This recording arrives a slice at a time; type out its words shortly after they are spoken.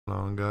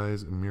On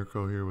guys,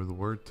 Mirko here with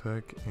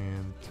WordTech,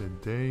 and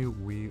today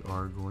we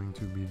are going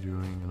to be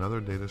doing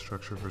another data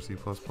structure for C++,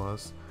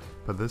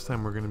 but this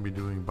time we're going to be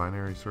doing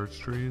binary search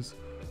trees.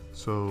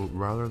 So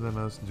rather than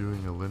us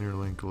doing a linear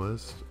linked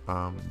list,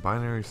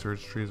 binary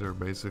search trees are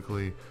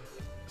basically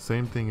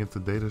same thing. It's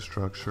a data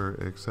structure,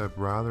 except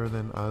rather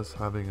than us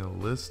having a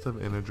list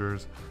of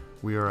integers,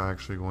 we are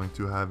actually going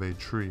to have a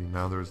tree.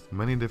 Now there's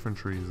many different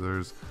trees.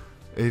 There's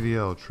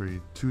AVL tree,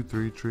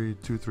 2-3 tree,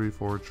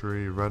 2-3-4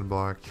 tree,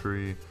 red-black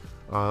tree,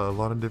 a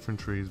lot of different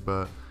trees,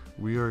 but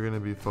we are going to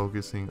be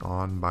focusing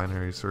on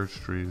binary search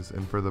trees,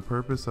 and for the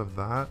purpose of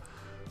that,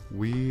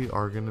 we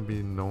are going to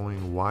be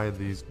knowing why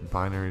these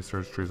binary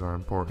search trees are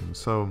important.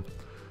 So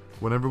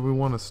whenever we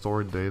want to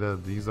store data,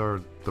 these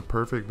are the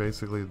perfect,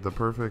 basically the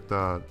perfect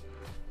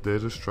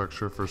data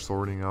structure for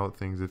sorting out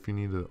things. If you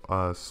need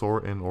to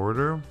sort in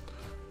order,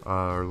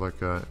 or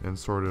like in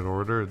sorted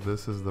order,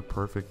 this is the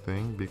perfect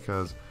thing,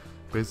 because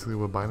basically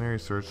what binary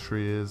search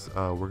tree is,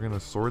 we're going to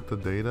sort the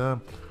data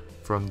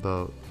from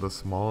the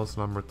smallest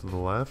number to the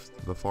left,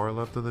 the far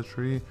left of the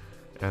tree,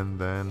 and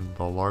then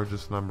the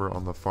largest number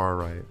on the far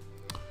right.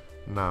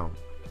 Now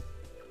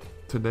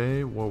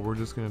today what we're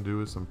just going to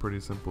do is some pretty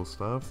simple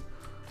stuff.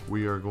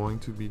 We are going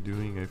to be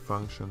doing a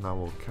function that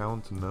will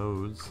count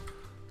nodes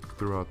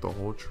throughout the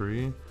whole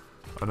tree.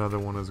 Another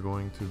one is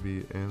going to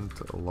be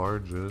int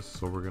largest,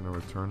 so we're going to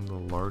return the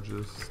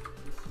largest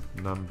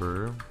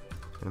number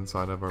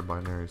inside of our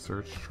binary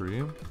search tree,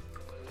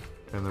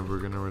 and then we're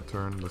going to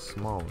return the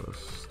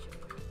smallest.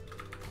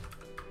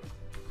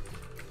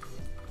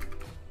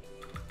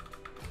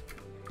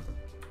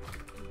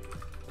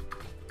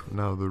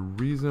 Now the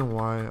reason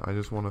why I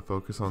just want to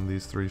focus on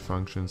these three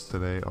functions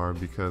today are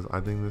because I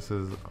think this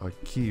is a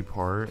key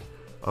part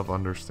of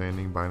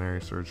understanding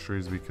binary search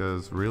trees,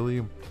 because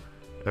really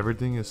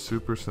everything is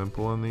super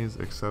simple in these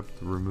except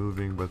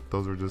removing, but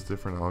those are just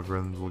different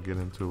algorithms we'll get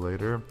into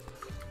later.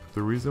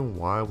 The reason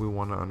why we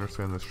want to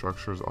understand the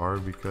structures are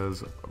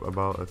because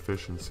about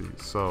efficiency.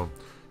 So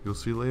you'll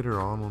see later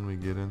on when we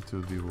get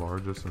into the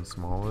largest and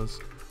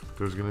smallest,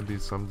 there's going to be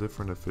some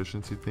different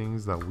efficiency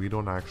things that we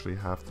don't actually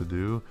have to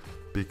do,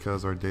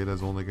 because our data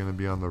is only going to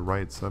be on the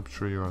right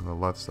subtree or on the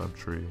left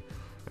subtree,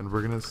 and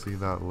we're going to see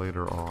that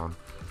later on.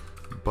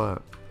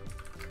 But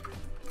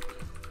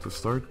to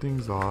start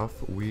things off,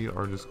 we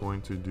are just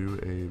going to do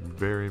a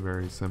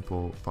very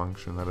simple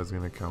function that is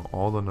going to count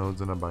all the nodes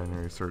in a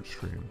binary search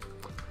tree.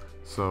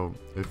 So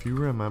if you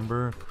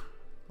remember,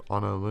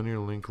 on a linear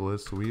linked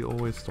list, we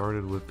always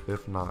started with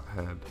if not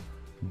head.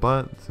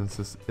 But since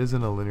this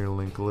isn't a linear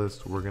linked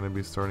list, we're going to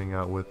be starting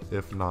out with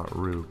if not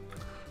root.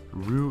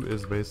 Root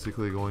is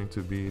basically going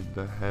to be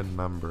the head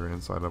number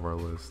inside of our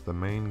list, the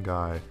main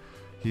guy.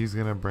 He's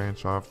going to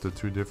branch off to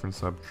two different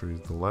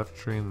subtrees, the left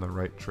tree and the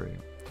right tree.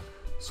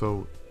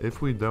 So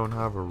if we don't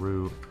have a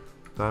root,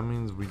 that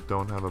means we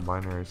don't have a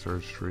binary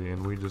search tree,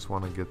 and we just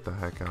want to get the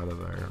heck out of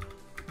there.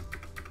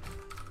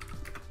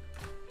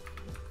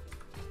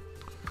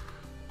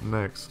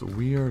 Next,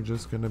 we are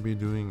just going to be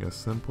doing a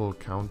simple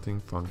counting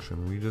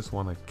function. We just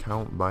want to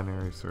count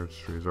binary search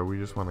trees, or we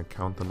just want to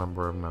count the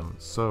number of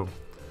nodes. So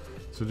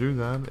to do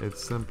that,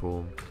 it's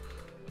simple.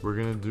 We're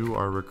going to do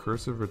our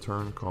recursive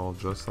return call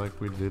just like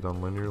we did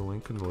on linear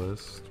linked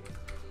list.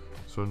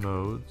 So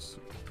nodes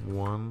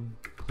 1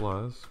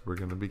 plus, we're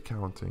going to be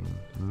counting.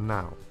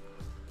 Now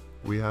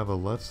we have a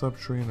left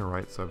subtree and a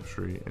right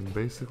subtree, and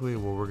basically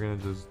what we're going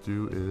to just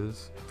do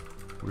is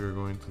we are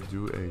going to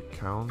do a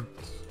count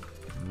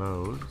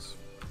nodes.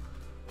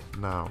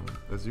 Now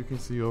as you can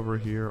see over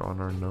here on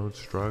our node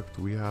struct,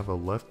 we have a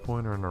left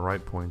pointer and a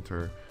right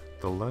pointer.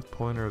 The left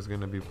pointer is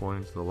going to be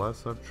pointing to the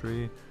left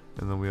subtree,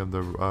 and then we have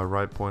the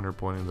right pointer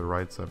pointing to the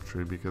right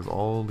subtree, because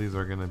all these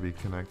are going to be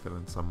connected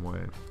in some way.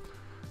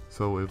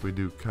 So if we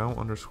do count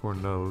underscore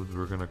nodes,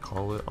 we're going to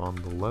call it on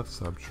the left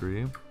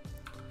subtree,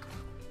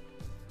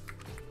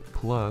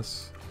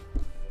 plus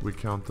we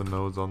count the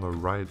nodes on the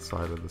right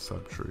side of the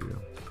subtree,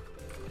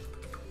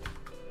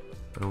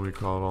 and we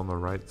call it on the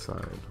right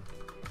side,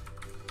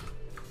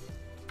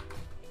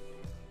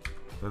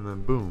 and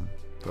then boom,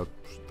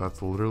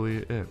 that's literally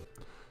it.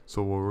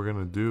 So what we're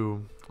gonna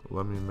do,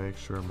 let me make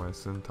sure my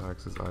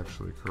syntax is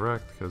actually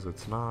correct, because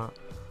it's not,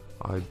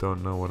 I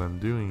don't know what I'm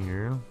doing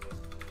here.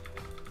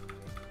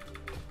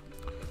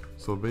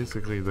 So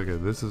basically, okay,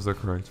 this is the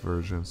correct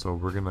version. So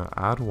we're gonna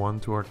add 1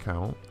 to our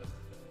count,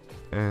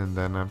 and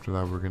then after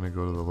that we're gonna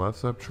go to the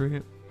left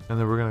subtree, and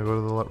then we're gonna go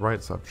to the right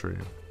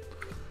subtree.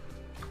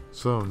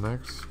 So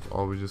next,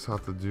 all we just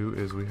have to do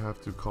is we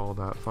have to call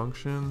that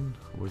function,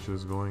 which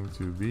is going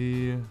to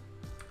be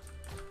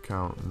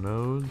count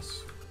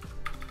nodes.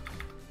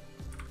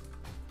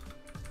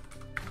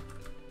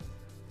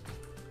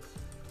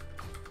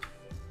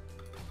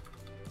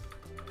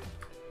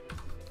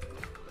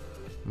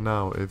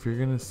 Now if you're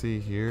gonna see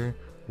here,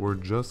 we're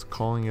just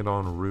calling it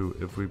on root.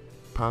 If we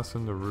pass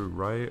in the root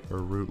right or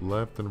root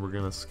left, then we're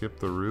gonna skip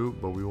the root,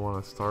 but we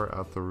want to start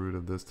at the root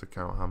of this to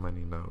count how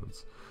many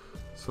nodes.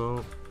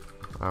 So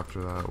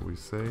after that we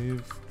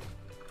save,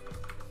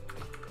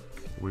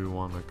 we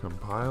want to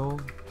compile,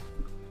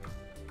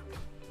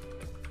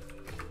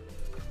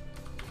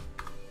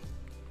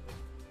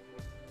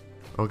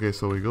 Okay,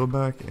 so we go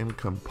back and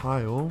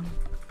compile,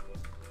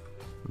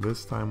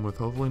 this time with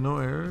hopefully no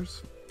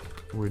errors.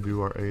 We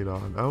do our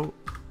a.out,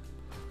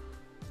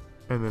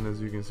 and then as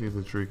you can see,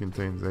 the tree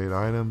contains 8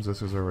 items.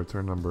 This is our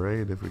return number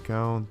 8. If we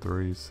count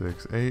 3,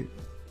 6, 8,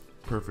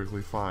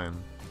 perfectly fine.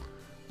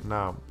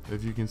 Now,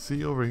 if you can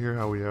see over here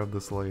how we have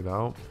this laid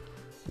out,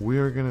 we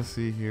are going to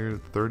see here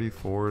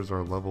 34 is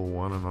our level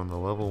 1, and on the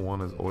level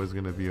 1 is always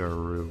going to be our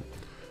root.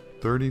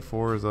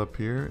 34 is up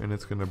here, and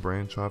it's going to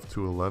branch off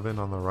to 11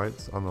 on the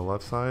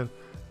left side,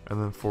 and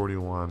then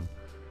 41.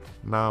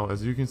 Now,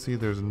 as you can see,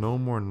 there's no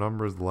more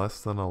numbers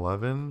less than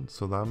 11,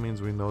 so that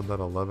means we know that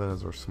 11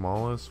 is our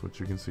smallest, which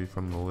you can see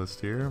from the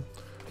list here,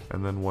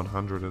 and then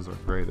 100 is our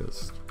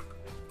greatest.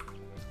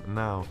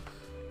 Now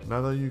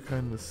that you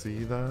kind of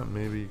see that,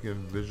 maybe you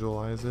can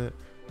visualize it,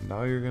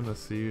 now you're going to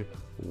see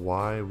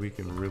why we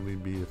can really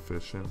be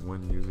efficient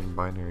when using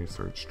binary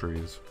search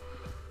trees.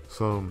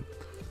 So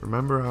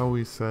remember how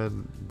we said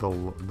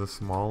the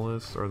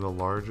smallest or the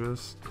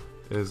largest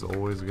is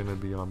always going to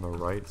be on the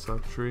right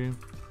subtree,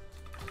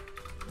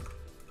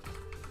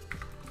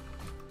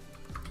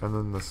 and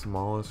then the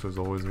smallest is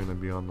always going to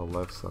be on the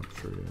left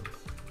subtree.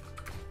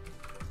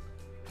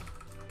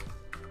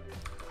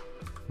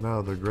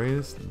 Now the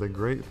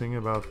great thing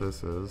about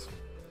this is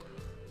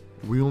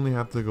we only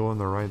have to go on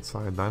the right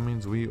side. That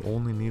means we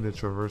only need to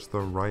traverse the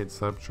right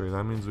subtree.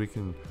 That means we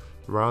can,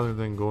 rather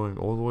than going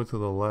all the way to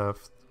the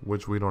left,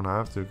 which we don't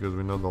have to because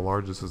we know the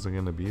largest isn't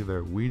going to be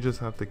there, we just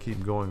have to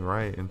keep going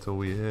right until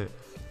we hit,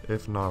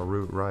 if not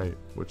root right,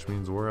 which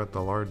means we're at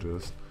the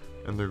largest.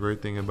 And the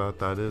great thing about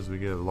that is we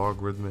get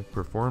logarithmic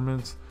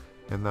performance,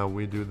 and that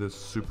we do this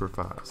super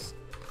fast.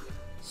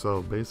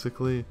 So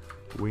basically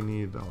we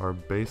need our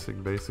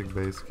basic base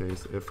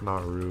case, if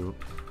not root.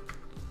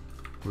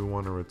 We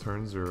want to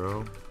return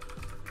 0.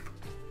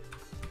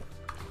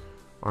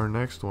 Our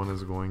next one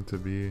is going to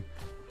be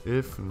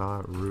if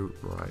not root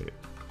right.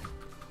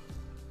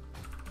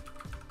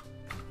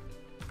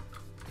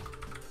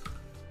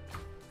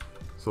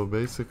 So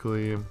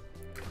basically,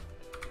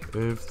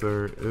 if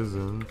there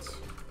isn't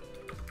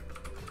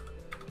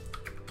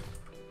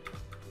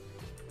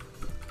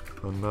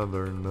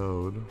another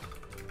node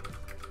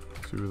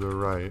to the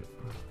right,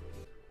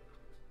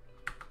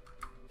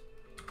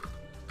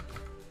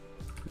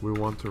 we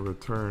want to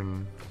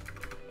return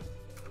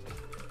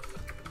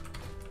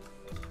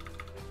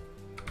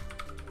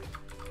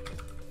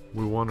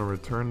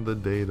the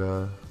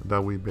data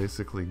that we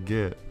basically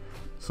get.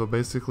 So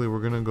basically we're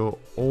going to go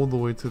all the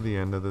way to the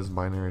end of this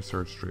binary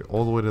search tree,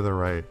 all the way to the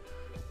right.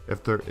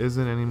 If there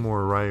isn't any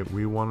more right,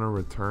 we want to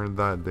return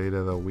that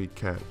data that we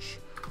catch,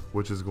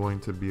 which is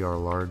going to be our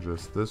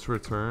largest. This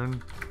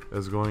return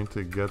is going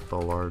to get the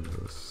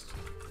largest.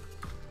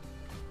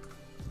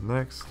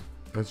 Next,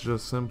 it's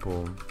just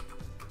simple.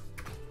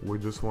 We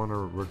just want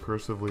to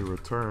recursively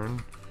return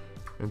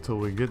until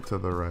we get to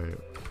the right.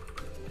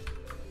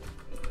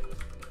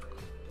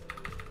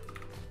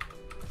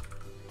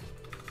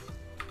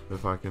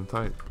 If I can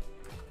type.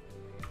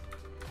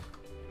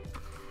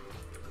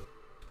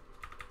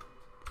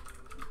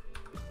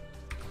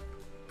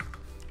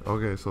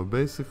 Okay, so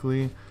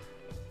basically,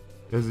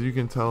 as you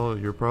can tell,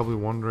 you're probably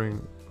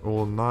wondering,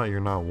 well,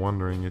 you're not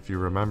wondering if you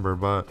remember,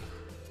 but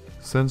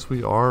since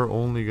we are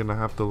only going to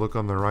have to look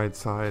on the right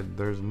side,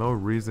 there's no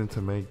reason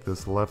to make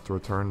this left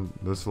return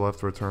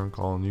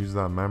call and use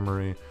that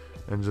memory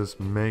and just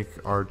make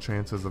our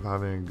chances of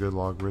having a good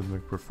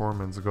logarithmic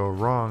performance go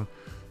wrong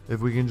if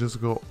we can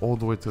just go all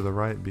the way to the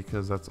right,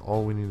 because that's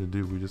all we need to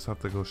do. We just have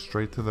to go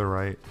straight to the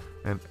right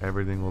and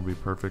everything will be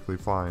perfectly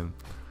fine.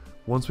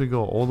 Once we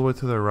go all the way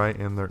to the right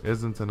and there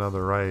isn't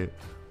another right,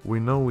 we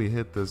know we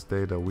hit this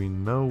data, we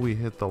know we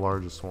hit the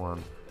largest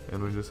one,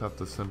 and we just have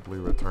to simply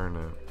return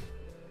it.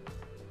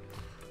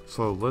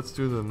 So let's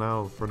do the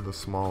now for the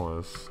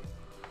smallest.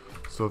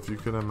 So if you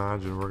can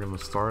imagine, we're going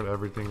to start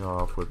everything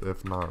off with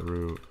if not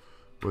root,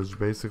 which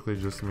basically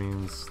just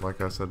means,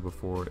 like I said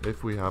before,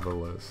 if we have a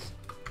list.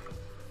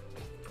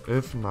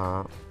 If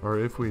not, or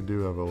if we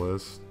do have a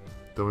list,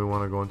 then we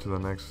want to go into the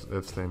next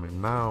if statement.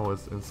 Now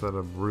it's instead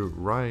of root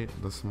right,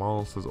 the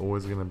smallest is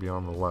always going to be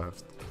on the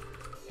left.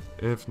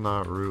 If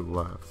not root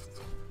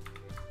left.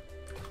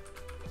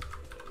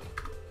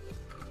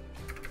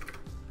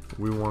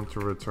 We want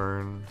to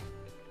return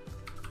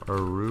our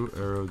root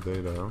arrow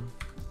data,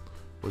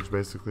 which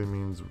basically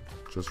means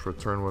just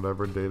return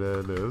whatever data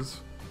it is.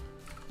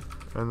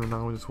 And then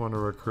now we just want to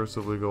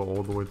recursively go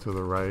all the way to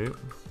the right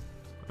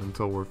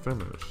until we're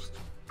finished.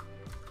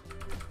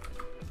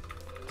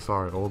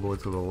 Sorry, all the way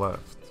to the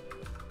left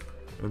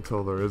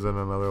until there isn't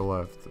another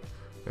left.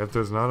 If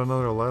there's not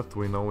another left,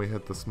 we know we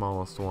hit the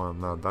smallest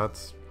one. Now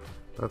that's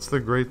the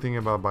great thing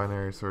about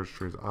binary search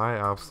trees. I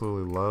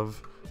absolutely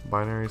love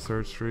binary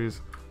search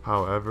trees.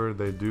 However,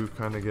 they do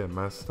kind of get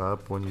messed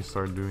up when you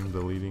start doing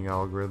deleting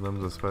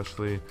algorithms,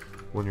 especially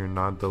when you're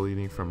not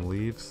deleting from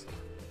leaves.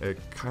 It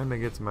kind of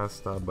gets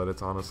messed up, but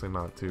it's honestly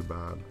not too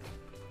bad.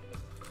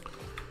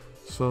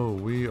 So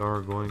we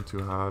are going to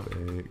have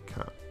a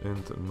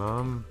int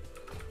num,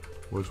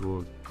 which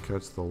will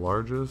catch the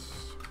largest.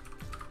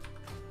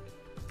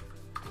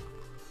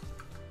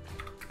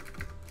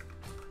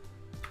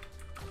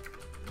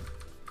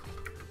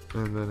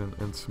 and then an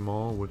int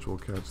small, which will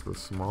catch the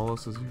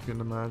smallest as you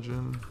can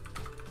imagine.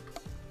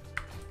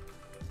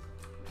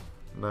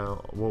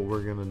 Now what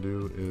we're gonna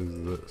do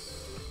is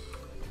this,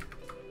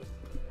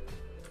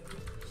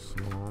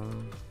 small,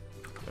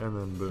 and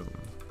then boom.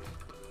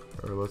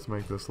 Or let's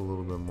make this a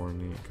little bit more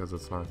neat because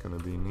it's not gonna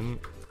be neat.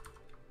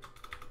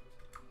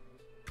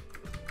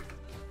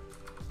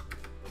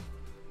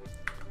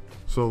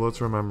 So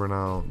let's remember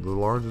now, the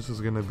largest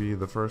is going to be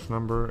the first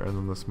number, and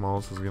then the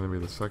smallest is going to be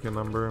the second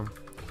number.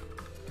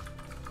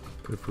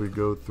 If we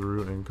go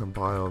through and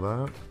compile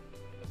that,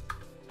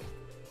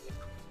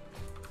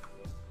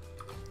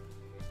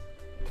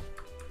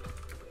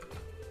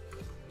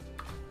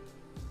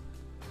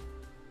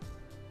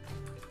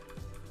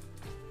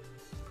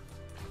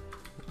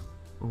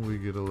 we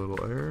get a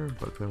little error,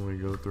 but then we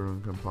go through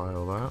and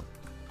compile that.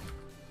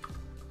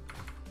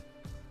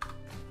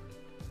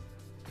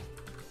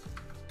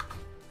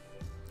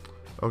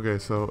 Okay,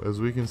 so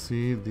as we can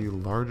see, the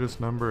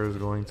largest number is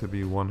going to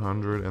be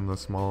 100 and the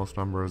smallest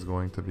number is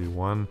going to be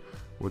 1,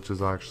 which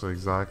is actually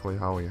exactly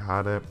how we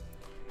had it.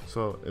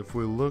 So if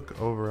we look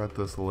over at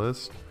this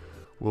list,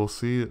 we'll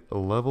see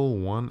level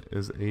 1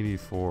 is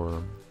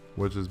 84,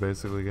 which is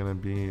basically going to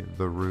be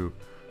the root.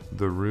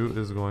 The root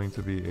is going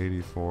to be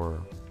 84.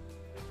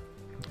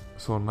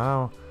 So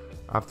now,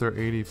 after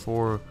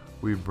 84,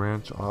 we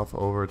branch off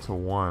over to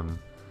 1.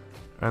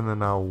 And then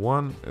now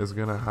 1 is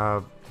going to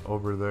have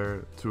over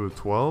there to a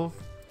 12,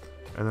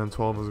 and then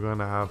 12 is going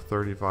to have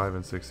 35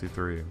 and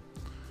 63.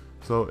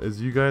 So as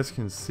you guys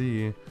can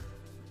see,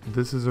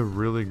 this is a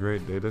really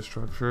great data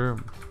structure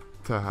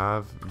to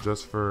have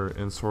just for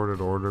in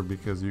sorted order,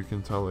 because you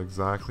can tell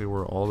exactly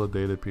where all the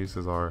data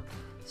pieces are: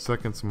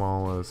 second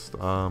smallest,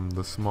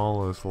 the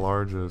smallest,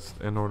 largest,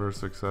 in order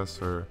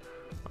successor,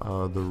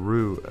 the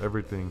root,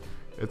 everything.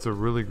 It's a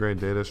really great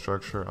data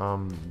structure.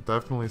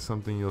 Definitely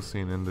something you'll see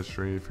in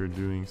industry if you're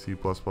doing C++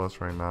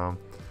 right now.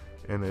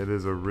 And it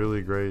is a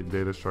really great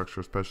data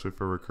structure, especially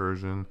for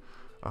recursion.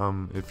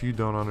 If you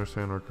don't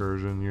understand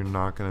recursion, you're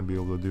not going to be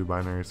able to do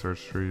binary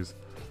search trees.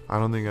 I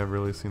don't think I've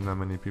really seen that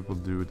many people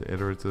do it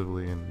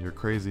iteratively, and you're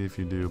crazy if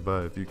you do,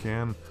 but if you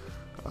can,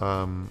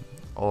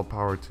 all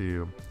power to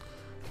you.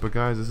 But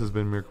guys, this has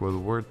been Mirko with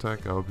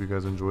WordTech. I hope you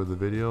guys enjoyed the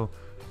video.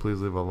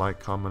 Please leave a like,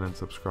 comment, and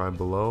subscribe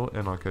below,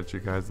 and I'll catch you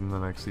guys in the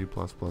next C++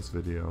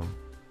 video.